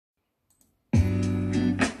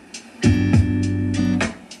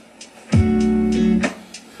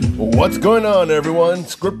What's going on, everyone?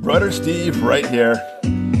 Scriptwriter Steve right here.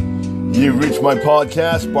 You've reached my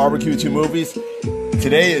podcast, Barbecue 2 Movies.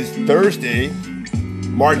 Today is Thursday,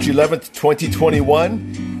 March 11th,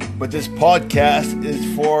 2021, but this podcast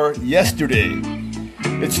is for yesterday.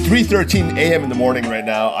 It's 3:13 a.m. in the morning right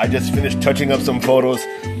now. I just finished touching up some photos.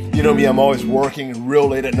 You know me, I'm always working real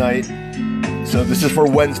late at night. So this is for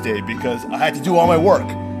Wednesday because I had to do all my work.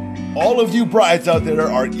 All of you brides out there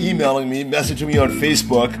are emailing me, messaging me on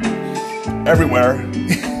Facebook, everywhere.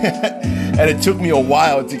 And it took me a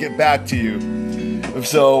while to get back to you.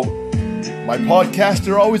 So my podcasts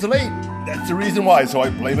are always late. That's the reason why, so I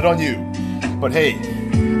blame it on you. But hey,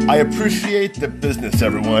 I appreciate the business,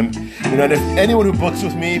 everyone. And if anyone who books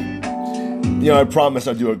with me, I promise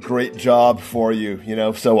I'll do a great job for you,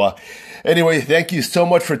 So anyway, thank you so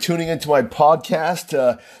much for tuning into my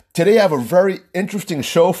podcast. Today I have a very interesting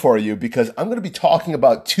show for you because I'm going to be talking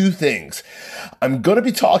about two things. I'm going to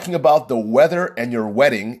be talking about the weather and your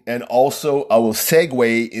wedding, and also I will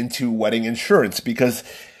segue into wedding insurance because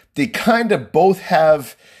they kind of both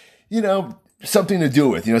have, something to do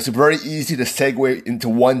with. It's very easy to segue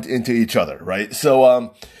into each other, right?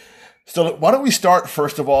 So why don't we start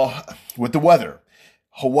first of all with the weather.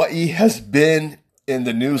 Hawaii has been in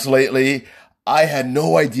the news lately. I had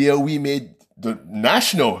no idea we made the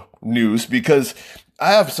national news because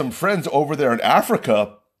I have some friends over there in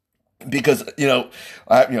Africa because,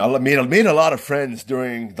 I made a lot of friends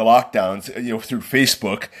during the lockdowns, through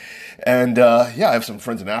Facebook. And, I have some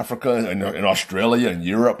friends in Africa and in Australia and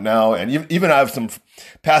Europe now. And even I have some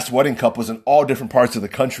past wedding couples in all different parts of the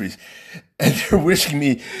countries. And they're wishing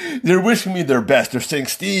me their best. They're saying,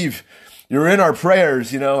 Steve, you're in our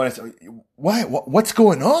prayers, And I said, why? What's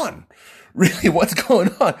going on? Really, what's going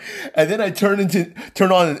on? And then I turn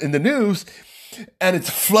on in the news, and it's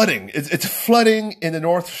flooding. It's flooding in the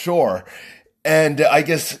North Shore. And I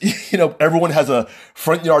guess, everyone has a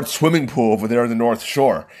front yard swimming pool over there in the North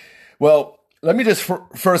Shore. Well, let me just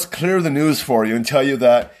first clear the news for you and tell you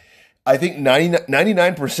that I think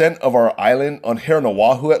 99% of our island, on here on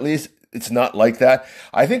Oahu at least, it's not like that.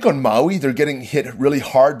 I think on Maui, they're getting hit really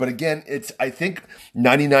hard. But again, I think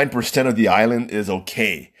 99% of the island is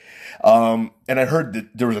okay. And I heard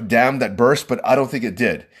that there was a dam that burst, but I don't think it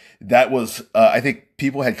did. That was, I think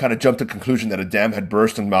people had kind of jumped to the conclusion that a dam had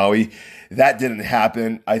burst on Maui. That didn't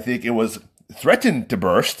happen. I think it was threatened to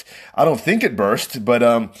burst. I don't think it burst, but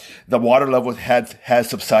the water level has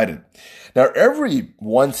subsided. Now, every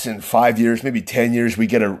once in 5 years, maybe 10 years, we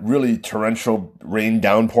get a really torrential rain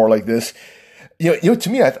downpour like this. To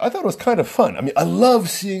me, I thought it was kind of fun. I mean, I love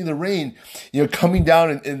seeing the rain, coming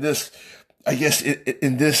down in this, I guess,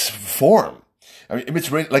 in this form. I mean,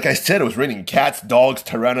 it's rain, like I said, it was raining cats, dogs,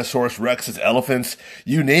 Tyrannosaurus Rexes, elephants,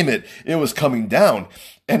 you name it. It was coming down,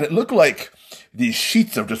 and it looked like these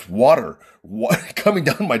sheets of just water coming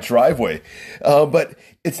down my driveway. But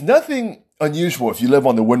it's nothing unusual if you live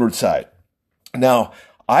on the windward side. Now,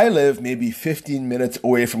 I live maybe 15 minutes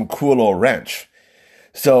away from Kualoa Ranch.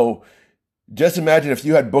 So just imagine if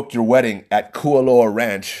you had booked your wedding at Kualoa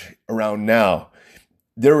Ranch around now.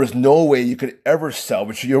 There is no way you could ever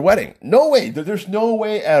salvage your wedding. No way. There's no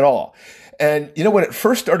way at all. And, when it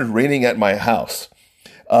first started raining at my house,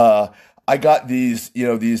 I got these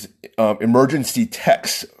emergency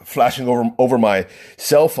texts flashing over my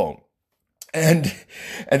cell phone. And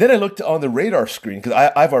then I looked on the radar screen because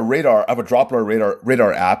I have a Doppler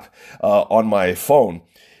radar app on my phone,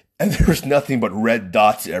 and there's nothing but red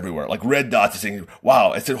dots everywhere, like red dots saying,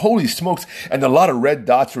 "Wow!" I said, "Holy smokes!" And a lot of red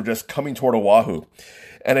dots were just coming toward Oahu.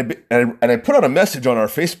 And I put out a message on our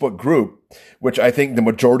Facebook group, which I think the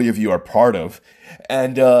majority of you are part of.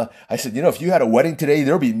 And I said, if you had a wedding today,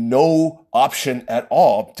 there'll be no option at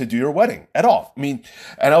all to do your wedding at all. I mean,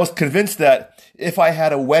 and I was convinced that if I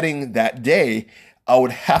had a wedding that day, I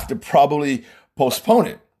would have to probably postpone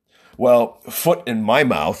it. Well, foot in my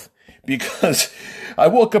mouth, because I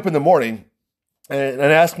woke up in the morning and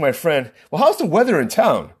asked my friend, well, how's the weather in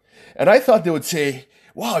town? And I thought they would say,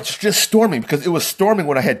 wow, it's just storming, because it was storming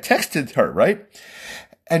when I had texted her, right?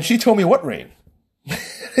 And she told me, what rain?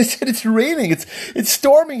 I said, it's raining. It's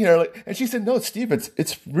storming here. And she said, no, Steve,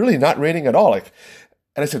 it's really not raining at all. And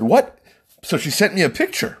I said, what? So she sent me a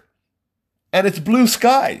picture, and it's blue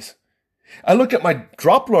skies. I look at my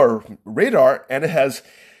Doppler radar, and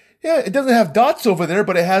it doesn't have dots over there,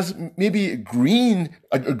 but it has maybe a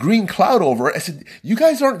green cloud over it. I said, you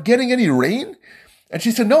guys aren't getting any rain? And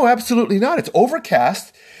she said, no, absolutely not. It's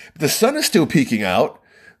overcast. The sun is still peeking out,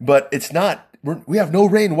 but it's not. We have no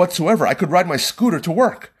rain whatsoever. I could ride my scooter to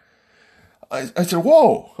work. I said,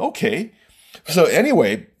 whoa, okay. So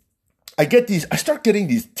anyway, I start getting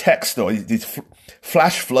these texts though, these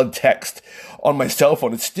flash flood texts on my cell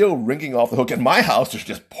phone. It's still ringing off the hook, and my house is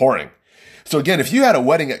just pouring. So again, if you had a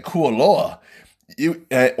wedding at Kualoa,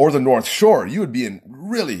 or the North Shore, you would be in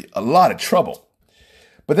really a lot of trouble.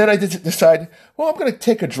 But then I decide, well, I'm going to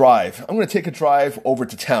take a drive. I'm going to take a drive over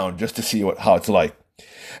to town just to see how it's like.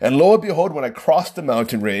 And lo and behold, when I cross the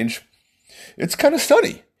mountain range, it's kind of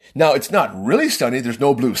sunny. Now, it's not really sunny. There's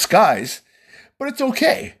no blue skies, but it's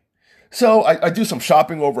okay. So I do some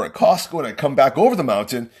shopping over at Costco, and I come back over the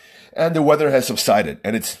mountain, and the weather has subsided,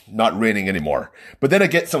 and it's not raining anymore. But then I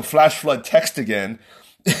get some flash flood text again,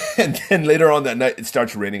 and then later on that night, it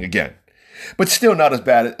starts raining again. But still not as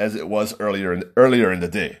bad as it was earlier in the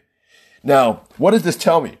day. Now, what does this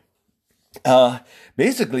tell me?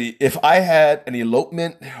 Basically, if I had an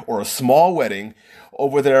elopement or a small wedding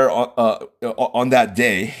over there on that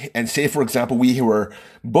day, and say, for example, we were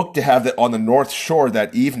booked to have that on the North Shore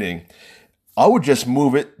that evening, I would just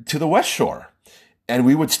move it to the West Shore, and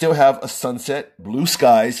we would still have a sunset, blue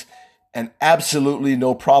skies, and absolutely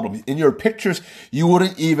no problem. In your pictures, you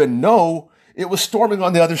wouldn't even know it was storming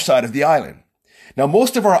on the other side of the island. Now,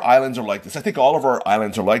 most of our islands are like this. I think all of our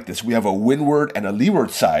islands are like this. We have a windward and a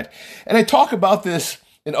leeward side. And I talk about this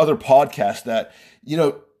in other podcasts that,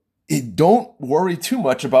 don't worry too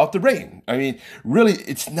much about the rain. I mean, really,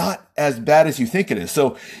 it's not as bad as you think it is.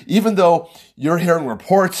 So even though you're hearing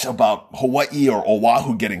reports about Hawaii or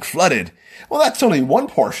Oahu getting flooded, well, that's only one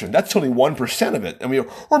portion. That's only 1% of it. I mean,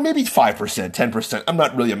 or maybe 5%, 10%. I'm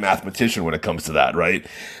not really a mathematician when it comes to that, right?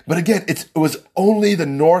 But again, it was only the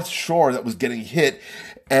North Shore that was getting hit.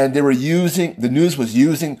 And the news was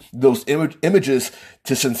using those images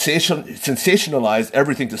to sensationalize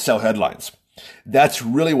everything to sell headlines. That's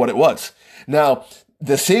really what it was. Now,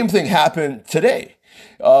 the same thing happened today.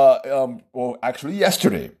 Actually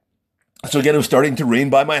yesterday. So again, it was starting to rain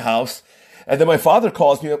by my house. And then my father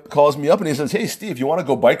calls me up and he says, "Hey, Steve, you want to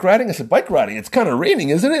go bike riding?" I said, "Bike riding? It's kind of raining,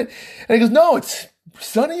 isn't it?" And he goes, "No, it's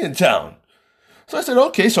sunny in town." So I said,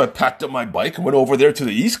 okay. So I packed up my bike and went over there to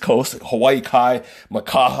the East Coast, Hawaii Kai,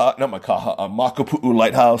 Makapu'u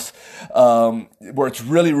Lighthouse, where it's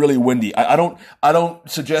really, really windy. I don't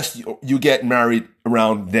suggest you get married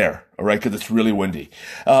around there, all right, because it's really windy.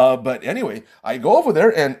 But anyway, I go over there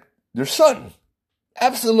and there's sun.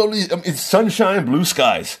 Absolutely, it's sunshine, blue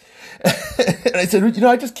skies. And I said,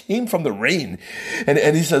 I just came from the rain.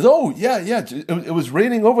 And he says, "Oh, yeah, it was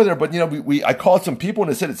raining over there. But, I called some people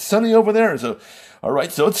and they said it's sunny over there." And so, all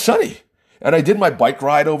right, so it's sunny. And I did my bike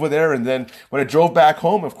ride over there. And then when I drove back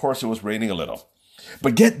home, of course, it was raining a little.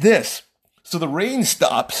 But get this. So the rain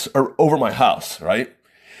stops over my house, right?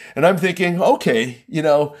 And I'm thinking, okay,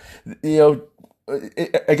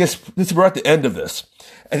 I guess we're at the end of this.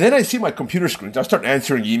 And then I see my computer screen. I start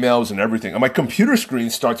answering emails and everything. And my computer screen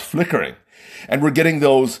starts flickering. And we're getting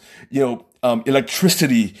those,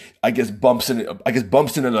 electricity, bumps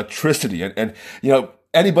in electricity. And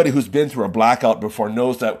anybody who's been through a blackout before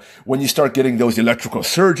knows that when you start getting those electrical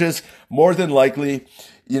surges, more than likely,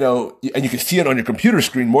 and you can see it on your computer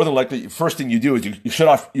screen, more than likely, first thing you do is you shut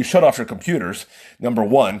off your computers. Number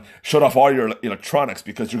one, shut off all your electronics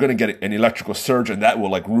because you're going to get an electrical surge and that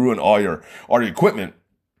will ruin all your equipment.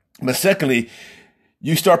 But secondly,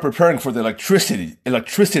 you start preparing for the electricity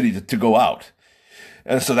to go out.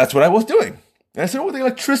 And so that's what I was doing. And I said, well, the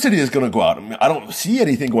electricity is going to go out. I mean, I don't see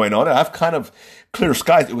anything going on. I have kind of clear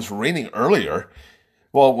skies. It was raining earlier.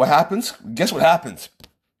 Well, what happens? Guess what happens?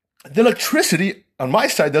 The electricity on my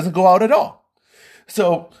side doesn't go out at all.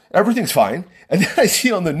 So everything's fine. And then I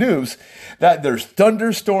see on the news that there's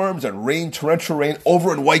thunderstorms and torrential rain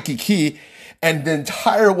over in Waikiki. And the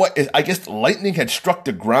entire, lightning had struck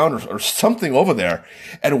the ground or something over there.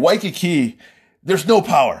 And Waikiki, there's no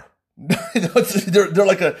power. They're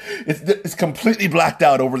like it's completely blacked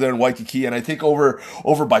out over there in Waikiki. And I think over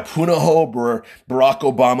by Punahou, where Barack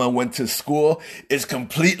Obama went to school, is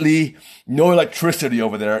completely no electricity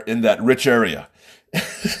over there in that rich area.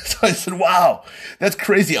 So I said, wow, that's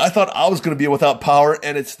crazy. I thought I was going to be without power,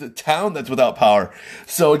 and it's the town that's without power.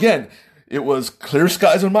 So again, it was clear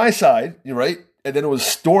skies on my side, right? And then it was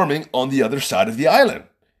storming on the other side of the island.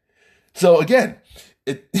 So again,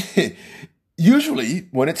 usually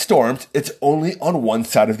when it storms, it's only on one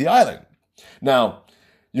side of the island. Now,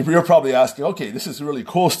 you're probably asking, okay, this is really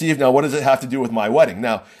cool, Steve. Now, what does it have to do with my wedding?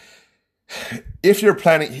 Now, if you're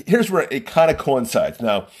planning, here's where it kind of coincides.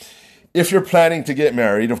 Now, if you're planning to get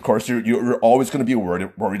married, of course, you're always going to be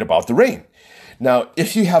worried about the rain. Now,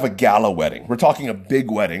 if you have a gala wedding, we're talking a big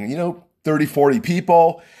wedding, 30, 40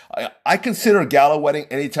 people. I consider a gala wedding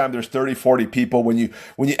anytime there's 30, 40 people. When you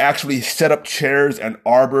actually set up chairs and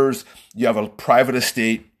arbors, you have a private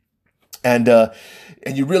estate. And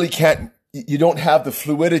you really can't, you don't have the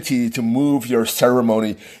fluidity to move your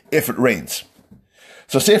ceremony if it rains.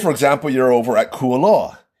 So say, for example, you're over at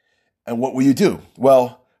Kualoa, and what will you do?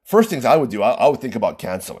 Well, first things I would do, I would think about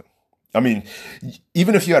canceling. I mean,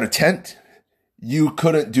 even if you had a tent, you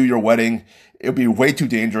couldn't do your wedding. It would be way too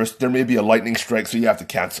dangerous. There may be a lightning strike, so you have to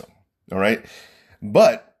cancel. All right.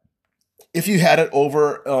 But if you had it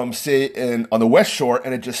over, say on the West Shore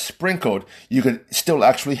and it just sprinkled, you could still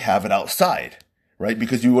actually have it outside, right?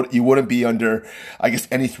 Because you wouldn't be under, I guess,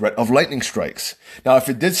 any threat of lightning strikes. Now, if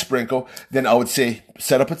it did sprinkle, then I would say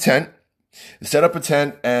set up a tent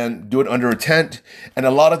and do it under a tent. And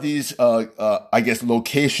a lot of these, I guess,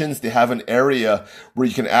 locations, they have an area where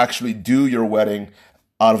you can actually do your wedding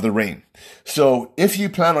out of the rain. So if you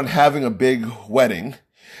plan on having a big wedding,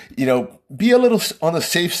 be a little on the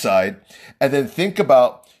safe side, and then think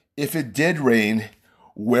about, if it did rain,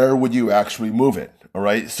 where would you actually move it? All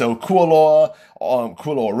right. So Kualoa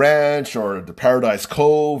Ranch, or the Paradise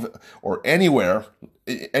Cove, or anywhere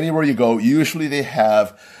you go, usually they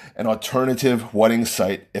have an alternative wedding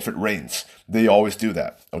site if it rains. They always do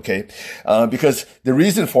that. Okay. Because the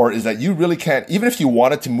reason for it is that you really can't, even if you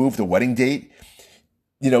wanted to move the wedding date,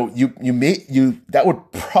 that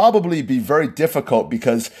would probably be very difficult,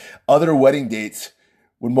 because other wedding dates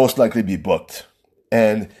would most likely be booked.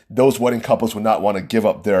 And those wedding couples would not want to give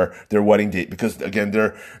up their wedding date, because again,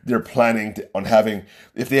 they're planning on having,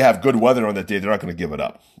 if they have good weather on that day, they're not going to give it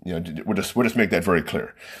up. We'll just make that very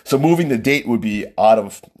clear. So moving the date would be out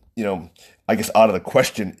of the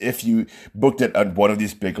question if you booked it at one of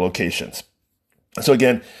these big locations. So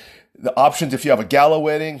again, the options, if you have a gala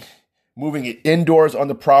wedding, moving it indoors on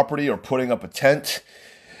the property, or putting up a tent.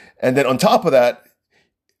 And then on top of that,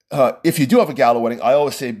 if you do have a gala wedding, I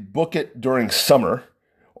always say book it during summer,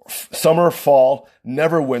 fall,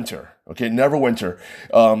 never winter. Okay, never winter.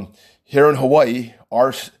 Here in Hawaii,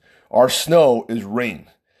 our snow is rain.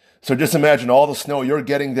 So just imagine all the snow you're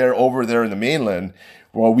getting over there in the mainland.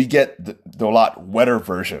 Well, we get the lot wetter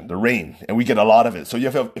version, the rain, and we get a lot of it. So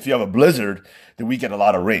if you have a blizzard, then we get a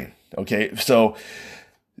lot of rain. Okay, so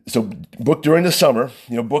book during the summer.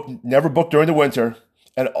 Never book during the winter.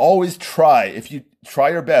 And always try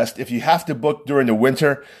your best, if you have to book during the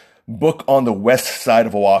winter, book on the west side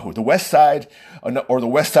of Oahu, the west side, or the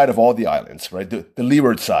west side of all the islands, right? The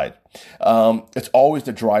leeward side. It's always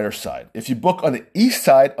the drier side. If you book on the east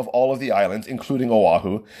side of all of the islands, including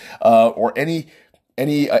Oahu, or any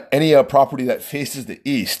property that faces the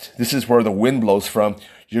east, this is where the wind blows from,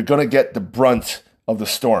 you're going to get the brunt of the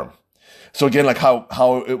storm. So again, like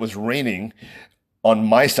how it was raining on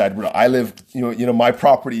my side where I live, my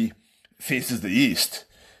property faces the east.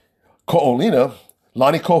 Ko'olina,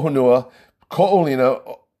 Lani Kohunua,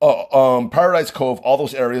 Ko'olina, Paradise Cove, all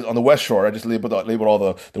those areas on the West Shore, I just labeled all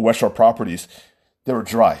the West Shore properties, they were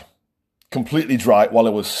dry, completely dry, while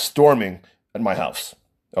it was storming at my house.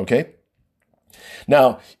 Okay?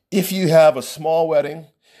 Now, if you have a small wedding,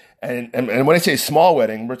 and when I say small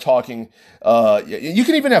wedding, we're talking, you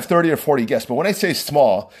can even have 30 or 40 guests, but when I say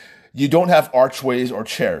small, you don't have archways or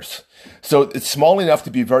chairs. So it's small enough to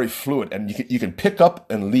be very fluid, and you can pick up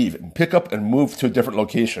and leave, and pick up and move to a different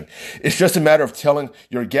location. It's just a matter of telling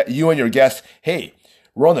you and your guests, hey,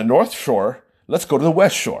 we're on the North Shore, let's go to the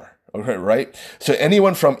West Shore. Okay, right? So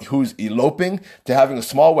anyone who's eloping to having a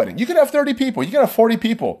small wedding, you can have 30 people, you can have 40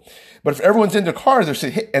 people. But if everyone's in their cars,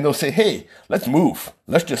 they'll say, hey, let's move.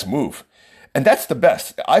 Let's just move. And that's the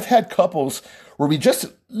best. I've had couples where we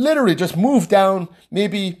literally just moved down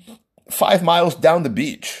maybe 5 miles down the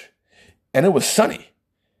beach, and it was sunny.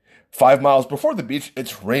 5 miles before the beach,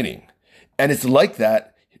 it's raining. And it's like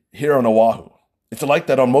that here on Oahu. It's like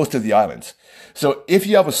that on most of the islands. So if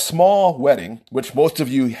you have a small wedding, which most of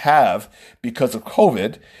you have because of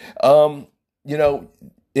COVID,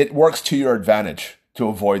 it works to your advantage to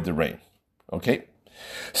avoid the rain. Okay?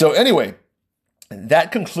 So anyway,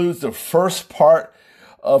 that concludes the first part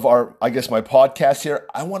of my podcast here.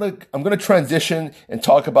 I'm going to transition and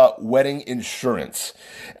talk about wedding insurance.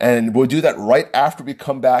 And we'll do that right after we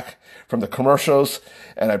come back from the commercials.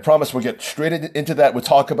 And I promise we'll get straight into that. We'll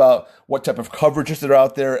talk about what type of coverages that are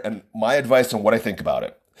out there and my advice on what I think about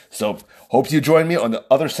it. So hope you join me on the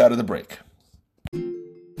other side of the break.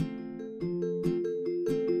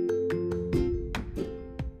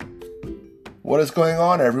 What is going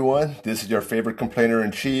on, everyone? This is your favorite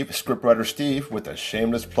complainer-in-chief, scriptwriter Steve, with a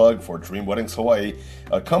shameless plug for Dream Weddings Hawaii,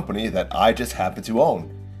 a company that I just happen to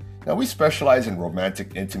own. Now, we specialize in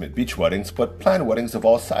romantic, intimate beach weddings, but plan weddings of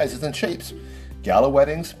all sizes and shapes. Gala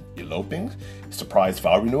weddings, eloping, surprise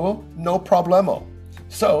vow renewal, no problemo.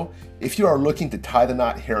 So, if you are looking to tie the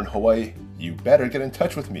knot here in Hawaii, you better get in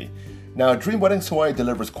touch with me. Now, Dream Weddings Hawaii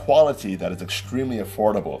delivers quality that is extremely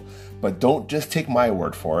affordable, but don't just take my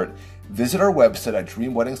word for it. Visit our website at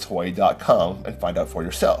dreamweddingshawaii.com and find out for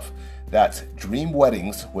yourself. That's Dream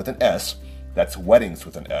Weddings with an S, that's weddings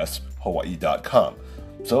with an S, Hawaii.com.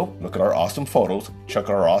 So look at our awesome photos, check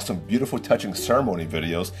out our awesome, beautiful, touching ceremony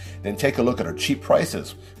videos, then take a look at our cheap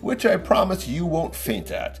prices, which I promise you won't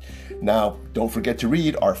faint at. Now, don't forget to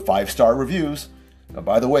read our 5-star reviews. Now,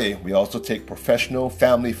 by the way, we also take professional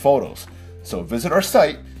family photos. So visit our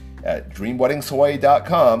site at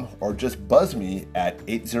dreamweddingshawaii.com or just buzz me at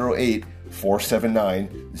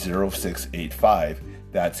 808-479-0685.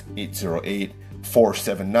 That's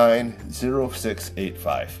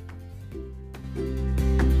 808-479-0685.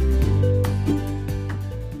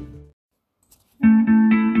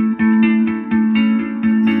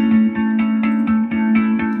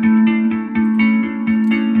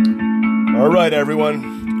 All right,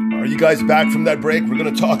 everyone. Are you guys back from that break? We're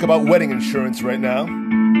going to talk about wedding insurance right now.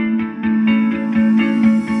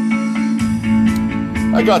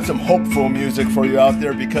 I got some hopeful music for you out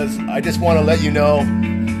there because I just want to let you know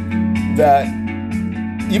that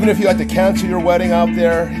even if you had to cancel your wedding out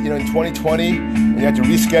there, in 2020, and you had to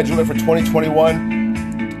reschedule it for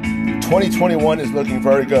 2021, 2021 is looking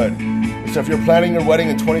very good. So if you're planning your wedding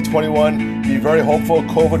in 2021, be very hopeful.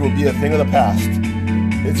 COVID will be a thing of the past.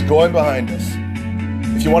 It's going behind us.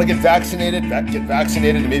 If you want to get vaccinated, get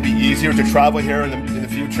vaccinated. It may be easier to travel here in the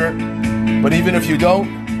future. But even if you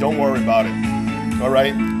don't worry about it. All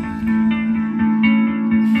right?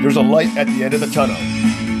 There's a light at the end of the tunnel.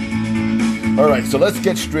 All right, so let's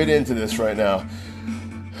get straight into this right now.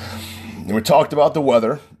 And we talked about the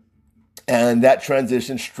weather, and that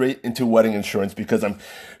transitioned straight into wedding insurance because I'm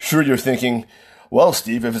sure you're thinking, well,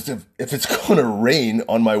 Steve, if it's going to rain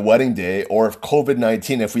on my wedding day, or if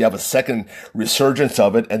COVID-19, if we have a second resurgence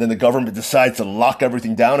of it, and then the government decides to lock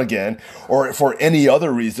everything down again, or for any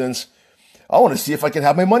other reasons, I want to see if I can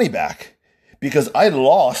have my money back because I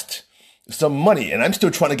lost some money, and I'm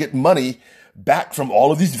still trying to get money back from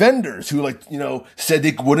all of these vendors who said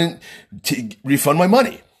they wouldn't refund my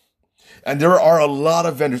money. And there are a lot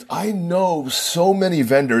of vendors. I know so many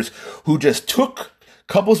vendors who just took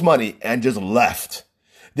couple's money and just left.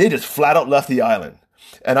 They just flat out left the island.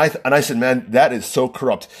 And I said, man, that is so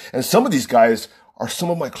corrupt. And some of these guys are some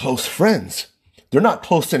of my close friends. They're not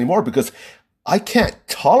close anymore because I can't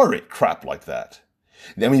tolerate crap like that.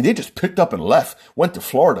 I mean, they just picked up and left, went to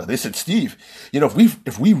Florida. They said, Steve,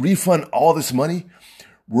 if we refund all this money,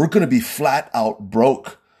 we're going to be flat out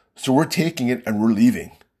broke. So we're taking it and we're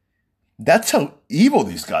leaving. That's how evil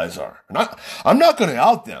these guys are. And I'm not going to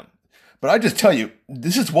out them, but I just tell you,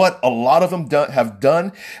 this is what a lot of them have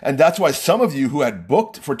done. And that's why some of you who had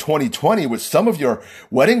booked for 2020 with some of your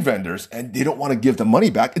wedding vendors and they don't want to give the money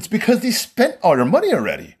back, it's because they spent all their money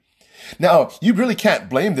already. Now, you really can't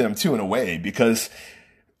blame them too in a way because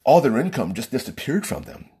all their income just disappeared from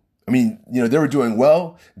them. I mean, they were doing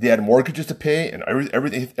well. They had mortgages to pay and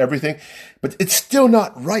everything, but it's still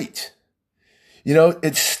not right.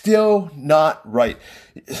 It's still not right.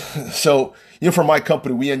 So, for my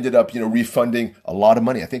company, we ended up, refunding a lot of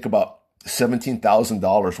money. I think about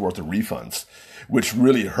 $17,000 worth of refunds, which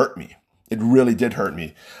really hurt me. It really did hurt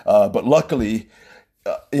me. But luckily,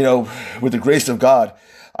 with the grace of God,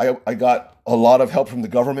 I got a lot of help from the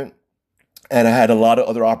government. And I had a lot of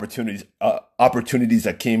other opportunities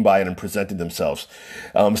that came by and presented themselves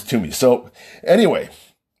to me. So anyway,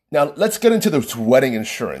 now let's get into this wedding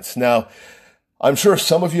insurance. Now, I'm sure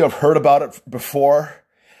some of you have heard about it before.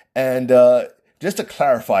 And just to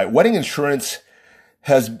clarify, wedding insurance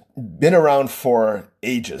has been around for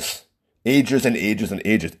ages and ages and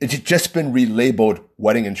ages. It's just been relabeled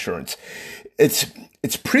wedding insurance.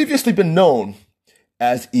 It's previously been known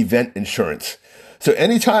as event insurance. So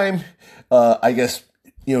anytime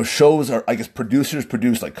shows or producers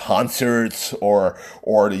produce like concerts or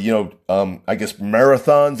marathons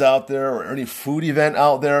out there or any food event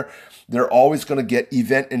out there, they're always going to get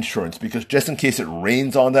event insurance because just in case it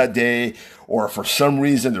rains on that day or for some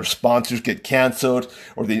reason their sponsors get canceled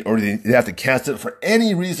or they have to cancel it for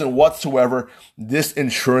any reason whatsoever, this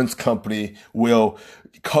insurance company will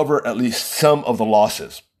cover at least some of the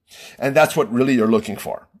losses. And that's what really you're looking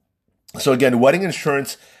for. So again, wedding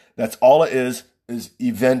insurance, that's all it is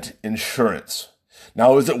event insurance.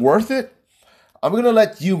 Now, is it worth it? I'm going to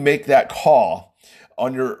let you make that call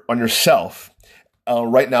on yourself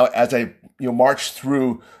right now as I march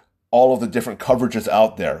through all of the different coverages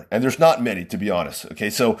out there. And there's not many, to be honest. Okay,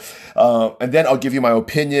 so and then I'll give you my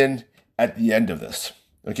opinion at the end of this.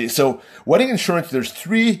 Okay, so wedding insurance, there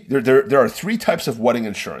are three types of wedding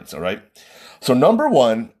insurance. All right. So number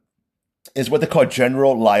one is what they call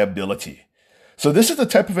general liability. So this is the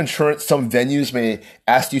type of insurance some venues may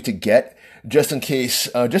ask you to get just in case,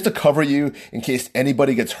 just to cover you in case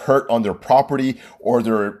anybody gets hurt on their property or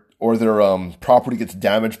their property gets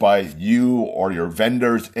damaged by you or your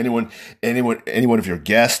vendors, anyone of your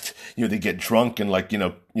guests. They get drunk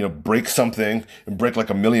and break something and break like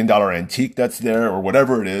 $1 million antique that's there or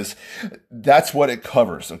whatever it is. That's what it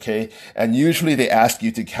covers. Okay. And usually they ask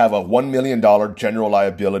you to have a $1 million general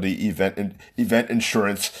liability event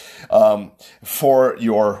insurance, for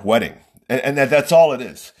your wedding. And that's all it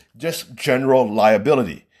is. Just general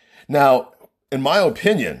liability. Now, in my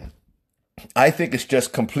opinion, I think it's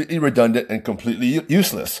just completely redundant and completely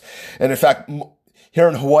useless. And in fact, here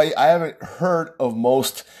in Hawaii, I haven't heard of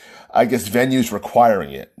most, venues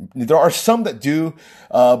requiring it. There are some that do,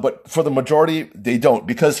 but for the majority, they don't,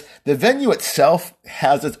 because the venue itself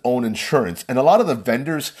has its own insurance. And a lot of the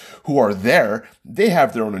vendors who are there, they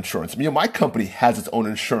have their own insurance. My company has its own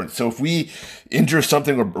insurance. So if we injure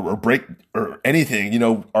something or break or anything,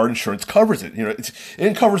 our insurance covers it.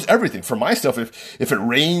 It covers everything. For my stuff, if it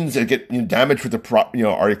rains and get damaged with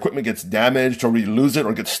our equipment gets damaged or we lose it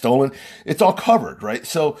or gets stolen, it's all covered, right?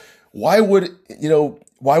 So why would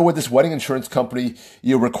this wedding insurance company,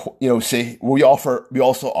 say, well, we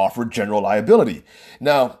also offer general liability?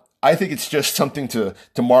 Now, I think it's just something to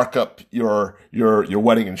mark up your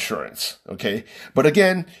wedding insurance. Okay. But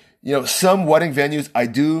again, some wedding venues, I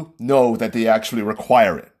do know that they actually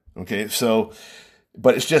require it. Okay. So,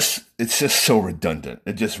 but it's just so redundant.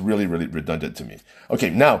 It's just really, really redundant to me. Okay.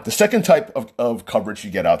 Now, the second type of coverage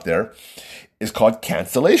you get out there is called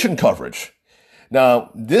cancellation coverage.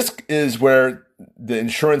 Now, this is where the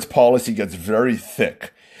insurance policy gets very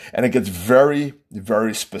thick and it gets very,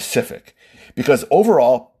 very specific, because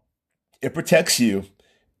overall it protects you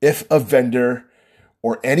if a vendor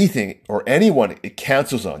or anything or anyone, it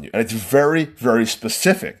cancels on you. And it's very, very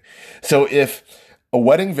specific. So if a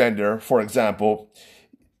wedding vendor, for example,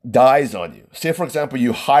 dies on you, say, for example,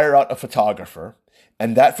 you hire out a photographer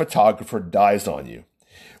and that photographer dies on you,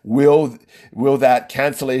 will that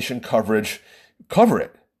cancellation coverage cover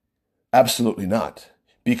it? Absolutely not,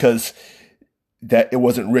 because that it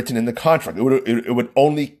wasn't written in the contract. It would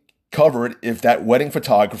only cover it if that wedding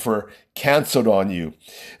photographer canceled on you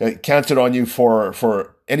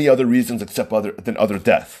for any other reasons except other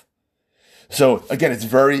death. So again,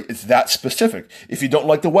 it's that specific. If you don't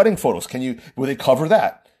like the wedding photos, will they cover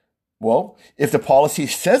that? Well, if the policy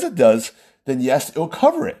says it does, then yes, it'll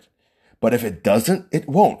cover it. But if it doesn't, it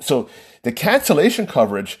won't. So the cancellation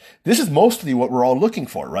coverage, this is mostly what we're all looking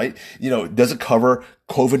for, right? Does it cover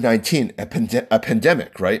COVID-19, a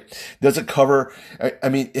pandemic, right? Does it cover,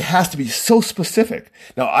 it has to be so specific.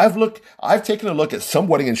 Now, I've taken a look at some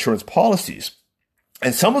wedding insurance policies,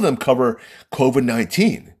 and some of them cover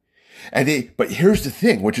COVID-19. But here's the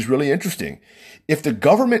thing, which is really interesting. If the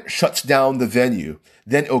government shuts down the venue,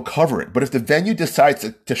 then it'll cover it. But if the venue decides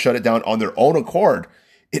to shut it down on their own accord,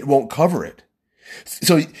 it won't cover it.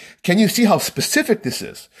 So can you see how specific this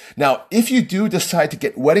is? Now, if you do decide to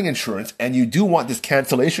get wedding insurance and you do want this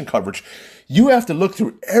cancellation coverage, you have to look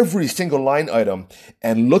through every single line item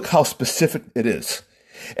and look how specific it is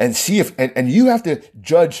and see and you have to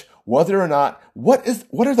judge whether or not, what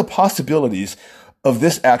are the possibilities of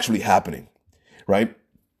this actually happening, right?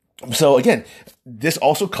 So again, this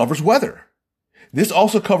also covers weather. So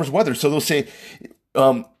they'll say,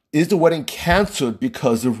 is the wedding canceled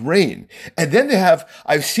because of rain? And then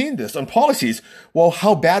I've seen this on policies. Well,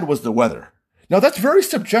 how bad was the weather? Now that's very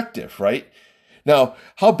subjective, right? Now,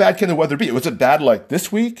 how bad can the weather be? Was it bad like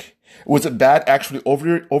this week? Was it bad actually over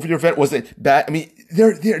your event? Was it bad? It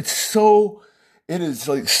is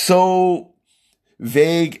like so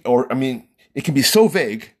vague, it can be so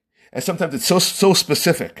vague, and sometimes it's so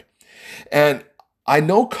specific. And I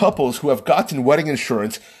know couples who have gotten wedding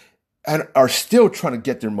insurance and are still trying to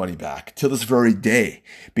get their money back till this very day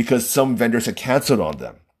because some vendors have canceled on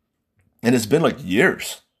them. And it's been like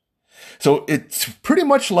years. So it's pretty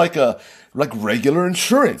much like regular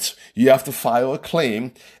insurance. You have to file a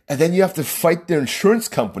claim and then you have to fight their insurance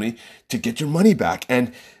company to get your money back.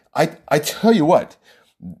 And I tell you what,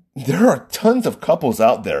 there are tons of couples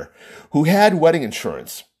out there who had wedding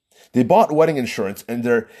insurance. They bought wedding insurance and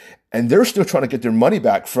they're still trying to get their money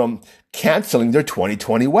back from canceling their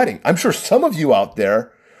 2020 wedding. I'm sure some of you out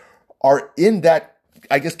there are in that,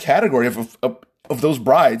 category of those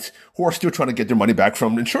brides who are still trying to get their money back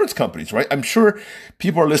from insurance companies, right? I'm sure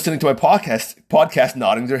people are listening to my podcast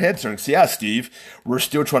nodding their heads saying, yeah, Steve, we're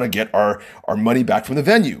still trying to get our money back from the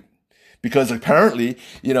venue. Because apparently,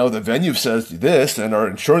 the venue says this and our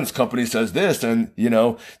insurance company says this, and,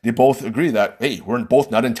 they both agree that, hey, we're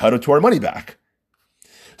both not entitled to our money back.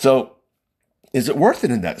 So is it worth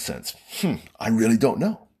it in that sense? I really don't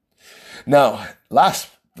know. Now,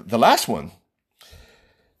 the last one,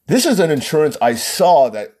 this is an insurance I saw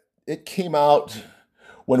that it came out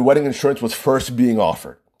when wedding insurance was first being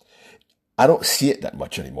offered. I don't see it that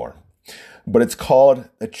much anymore, but it's called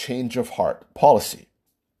a change of heart policy.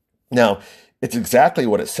 Now, it's exactly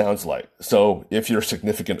what it sounds like. So if your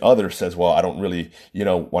significant other says, well, I don't really,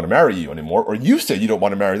 want to marry you anymore, or you say you don't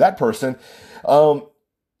want to marry that person,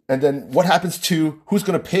 and then what happens to who's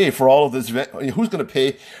going to pay for all of this? Who's going to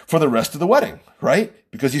pay for the rest of the wedding, right?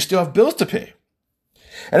 Because you still have bills to pay.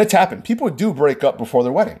 And it's happened. People do break up before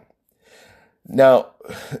their wedding. Now,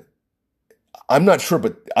 I'm not sure,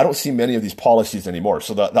 but I don't see many of these policies anymore.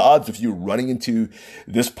 So the odds of you running into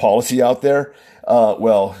this policy out there, I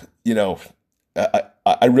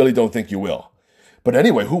really don't think you will. But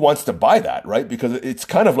anyway, who wants to buy that, right? Because it's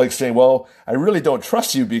kind of like saying, well, I really don't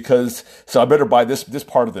trust you so I better buy this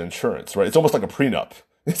part of the insurance, right? It's almost like a prenup.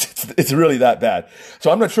 It's really that bad.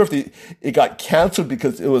 So I'm not sure if it got canceled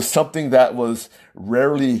because it was something that was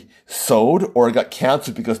rarely sold, or it got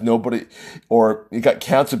canceled because it got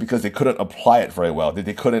canceled because they couldn't apply it very well.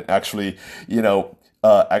 They couldn't actually,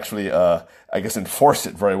 I guess enforce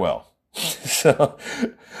it very well. So,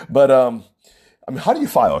 but, how do you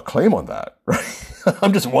file a claim on that, right?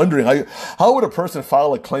 I'm just wondering how would a person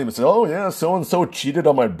file a claim and say, oh yeah, so-and-so cheated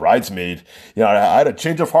on my bridesmaid. I had a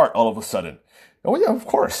change of heart all of a sudden. Oh yeah, of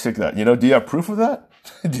course. Take that. Do you have proof of that?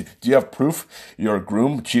 Do you have proof your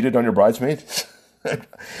groom cheated on your bridesmaid?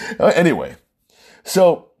 Anyway,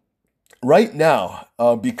 so right now,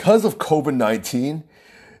 because of COVID-19,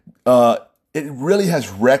 it really has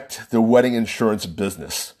wrecked the wedding insurance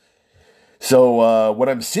business. So what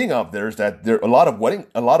I'm seeing out there is that there are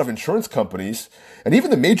a lot of insurance companies, and even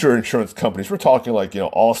the major insurance companies, we're talking like,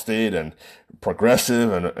 Allstate and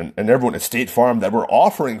Progressive and everyone at State Farm, that were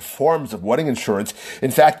offering forms of wedding insurance. In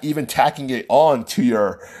fact, even tacking it on to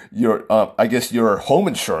your home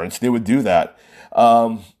insurance, they would do that.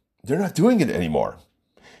 They're not doing it anymore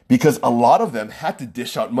because a lot of them had to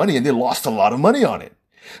dish out money, and they lost a lot of money on it.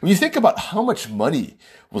 When you think about how much money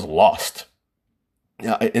was lost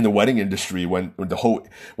in the wedding industry when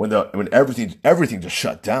everything just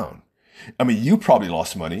shut down. I mean, you probably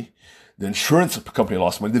lost money. The insurance company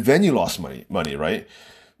lost money. The venue lost money, right?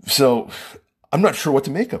 So I'm not sure what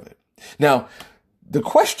to make of it. Now, the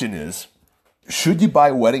question is, should you buy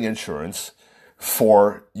wedding insurance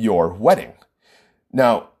for your wedding?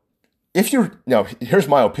 Now, here's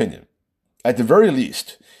my opinion. At the very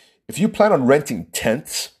least, if you plan on renting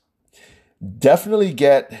tents, definitely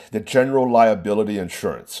get the general liability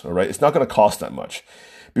insurance, all right? It's not going to cost that much,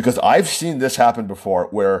 because I've seen this happen before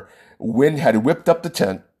where wind had whipped up the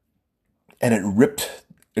tent and it ripped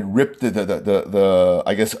an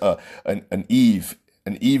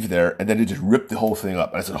eave there, and then it just ripped the whole thing up.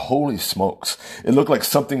 And I said, holy smokes. It looked like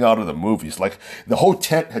something out of the movies. Like the whole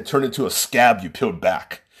tent had turned into a scab you peeled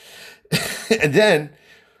back. And then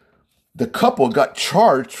the couple got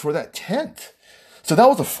charged for that tent. So that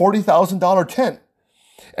was a $40,000 tent.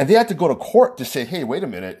 And they had to go to court to say, hey, wait a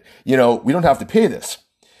minute, we don't have to pay this.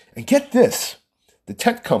 And get this, the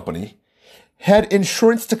tent company had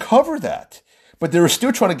insurance to cover that, but they were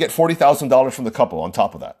still trying to get $40,000 from the couple on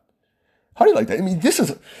top of that. How do you like that? I mean,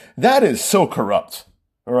 that is so corrupt.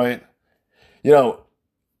 All right.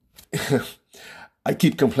 I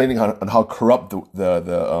keep complaining on how corrupt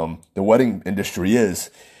the wedding industry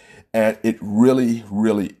is. And it really,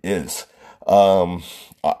 really is.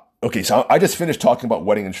 Okay, so I just finished talking about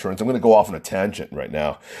wedding insurance. I'm going to go off on a tangent right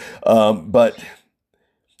now. But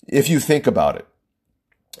if you think about it,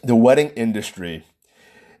 the wedding industry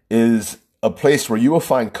is a place where you will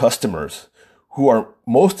find customers who are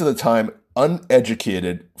most of the time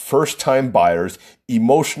uneducated, first-time buyers,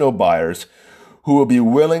 emotional buyers, who will be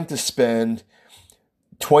willing to spend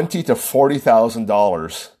 $20,000 to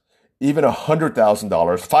 $40,000, even $100,000,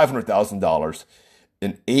 $500,000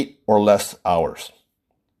 in 8 or less hours.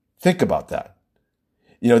 Think about that.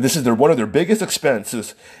 This is one of their biggest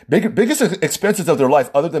expenses, biggest expenses of their life,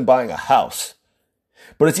 other than buying a house.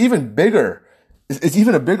 But it's even bigger. It's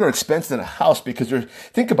even a bigger expense than a house, because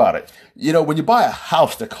think about it. When you buy a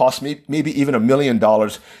house that costs maybe even $1 million,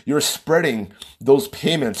 you're spreading those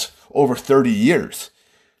payments over 30 years.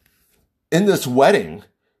 In this wedding,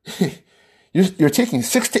 you're taking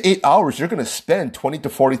 6 to 8 hours. You're going to spend $20,000 to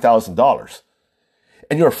 $40,000.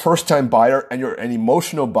 And you're a first-time buyer, and you're an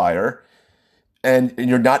emotional buyer, and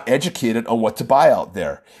you're not educated on what to buy out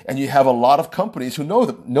there. And you have a lot of companies who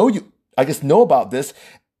know you I guess, know about this,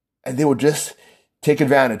 and they will just take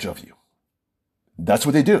advantage of you. That's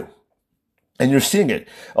what they do. And you're seeing it.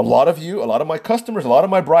 A lot of you, a lot of my customers, a lot of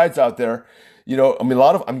my brides out there,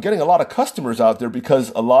 I'm getting a lot of customers out there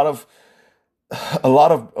because a lot of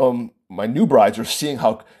my new brides are seeing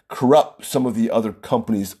how corrupt some of the other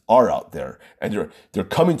companies are out there. And they're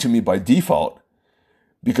coming to me by default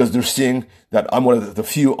because they're seeing that I'm one of the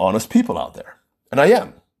few honest people out there. And I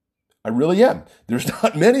am. I really am. There's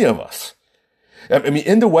not many of us. I mean,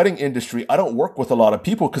 in the wedding industry, I don't work with a lot of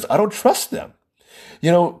people because I don't trust them.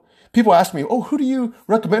 People ask me, who do you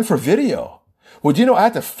recommend for video? Well, I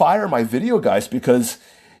had to fire my video guys because,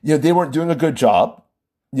 they weren't doing a good job.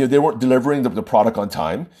 They weren't delivering the product on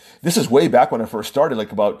time. This is way back when I first started,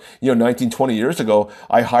 like about, 19, 20 years ago.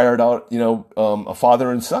 I hired out, a father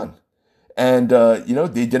and son. And,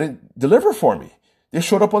 they didn't deliver for me. They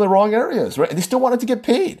showed up on the wrong areas, right? And they still wanted to get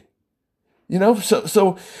paid. And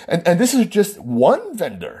this is just one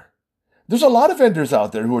vendor. There's a lot of vendors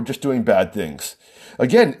out there who are just doing bad things.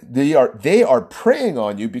 Again, they are preying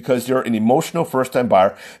on you because you're an emotional first-time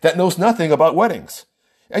buyer that knows nothing about weddings.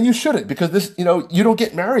 And you shouldn't, because you don't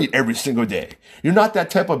get married every single day. You're not that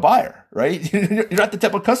type of buyer, right? You're not the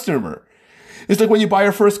type of customer. It's like when you buy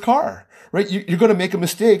your first car, right? You're going to make a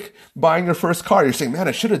mistake buying your first car. You're saying, man,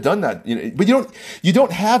 I should have done that. But you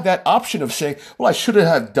don't have that option of saying, well, I should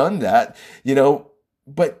have done that,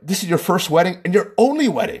 but this is your first wedding and your only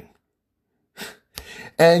wedding.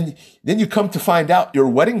 And then you come to find out your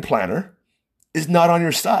wedding planner is not on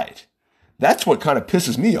your side. That's what kind of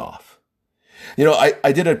pisses me off.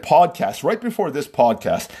 I did a podcast right before this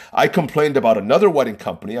podcast. I complained about another wedding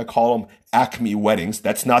company. I call them Acme Weddings.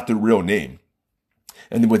 That's not the real name.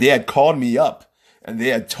 And when they had called me up and they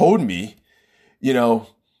had told me,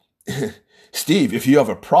 Steve, if you have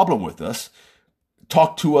a problem with us,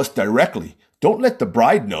 talk to us directly. Don't let the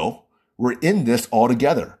bride know. We're in this all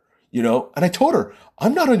together. And I told her,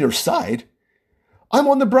 I'm not on your side. I'm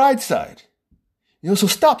on the bride's side. So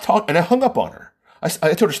stop talking. And I hung up on her. I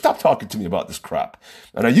told her, stop talking to me about this crap.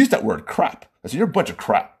 And I used that word, crap. I said, you're a bunch of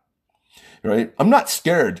crap. Right? I'm not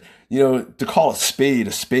scared, to call a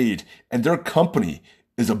spade, and their company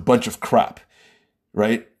is a bunch of crap.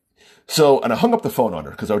 Right? And I hung up the phone on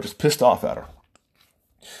her because I was just pissed off at her.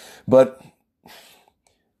 But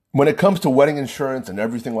when it comes to wedding insurance and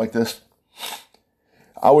everything like this,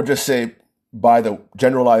 I would just say, buy the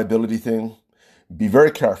general liability thing. Be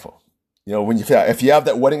very careful. If you have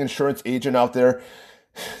that wedding insurance agent out there,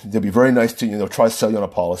 they'll be very nice to you. They'll try to sell you on a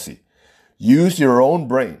policy. Use your own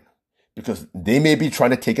brain because they may be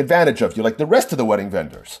trying to take advantage of you like the rest of the wedding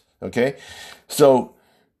vendors. Okay. So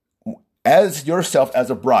as yourself,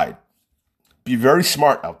 as a bride, be very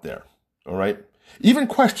smart out there. All right. Even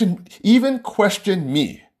question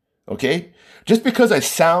me. Okay. Just because I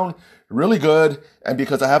sound really good and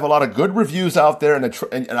because I have a lot of good reviews out there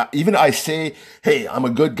and even I say, hey, I'm a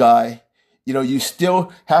good guy, you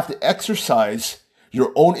still have to exercise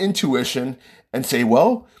your own intuition and say,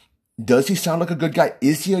 well, does he sound like a good guy?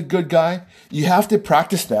 Is he a good guy? You have to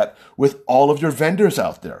practice that with all of your vendors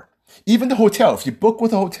out there. Even the hotel, if you book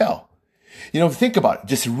with a hotel, think about it.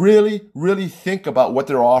 Just really, really think about what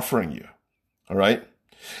they're offering you. All right.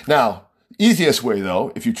 Now, easiest way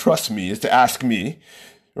though, if you trust me, is to ask me.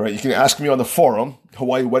 Right, you can ask me on the forum,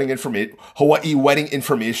 Hawaii Wedding Information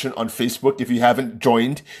on Facebook. If you haven't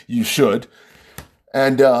joined, you should.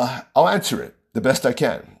 And I'll answer it the best I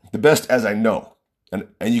can, the best as I know.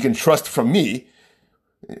 And you can trust from me,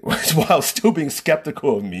 while still being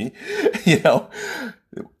skeptical of me,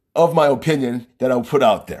 of my opinion that I'll put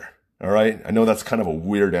out there. All right. I know that's kind of a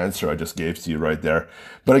weird answer I just gave to you right there.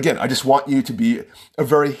 But again, I just want you to be a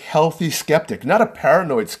very healthy skeptic, not a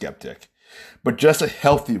paranoid skeptic, but just a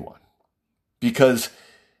healthy one, because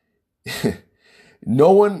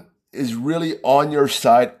no one is really on your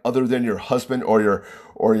side other than your husband or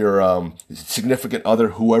your significant other,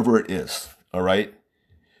 whoever it is. All right.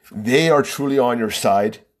 They are truly on your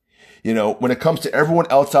side. When it comes to everyone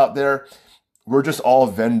else out there, we're just all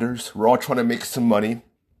vendors. We're all trying to make some money.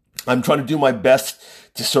 I'm trying to do my best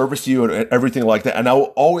to service you and everything like that. And I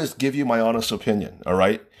will always give you my honest opinion. All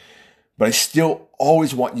right. But I still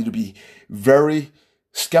always want you to be very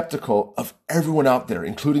skeptical of everyone out there,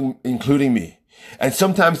 including me. And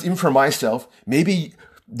sometimes even for myself, maybe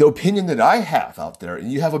the opinion that I have out there,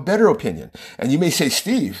 and you have a better opinion. And you may say,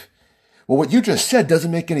 Steve, well, what you just said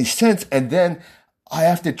doesn't make any sense. And then I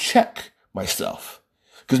have to check myself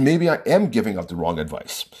because maybe I am giving out the wrong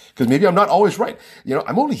advice because maybe I'm not always right.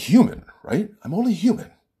 I'm only human, right? I'm only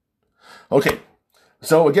human. Okay.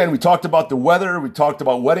 So again, we talked about the weather, we talked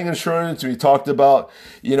about wedding insurance, we talked about,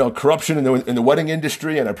 corruption in the wedding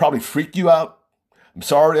industry, and I probably freaked you out. I'm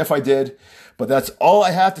sorry if I did, but that's all I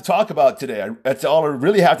have to talk about today. That's all I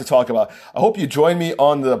really have to talk about. I hope you join me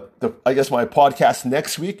on my podcast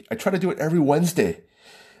next week. I try to do it every Wednesday.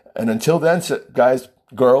 And until then, guys,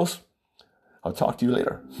 girls, I'll talk to you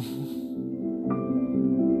later.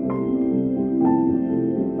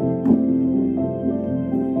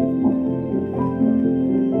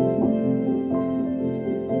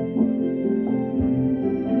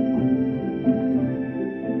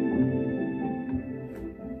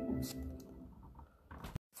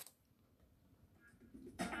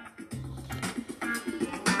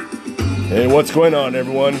 Hey, what's going on,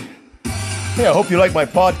 everyone? Hey, I hope you like my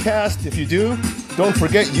podcast. If you do, don't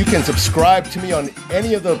forget you can subscribe to me on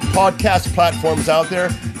any of the podcast platforms out there.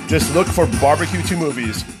 Just look for Barbecue 2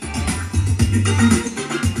 Movies.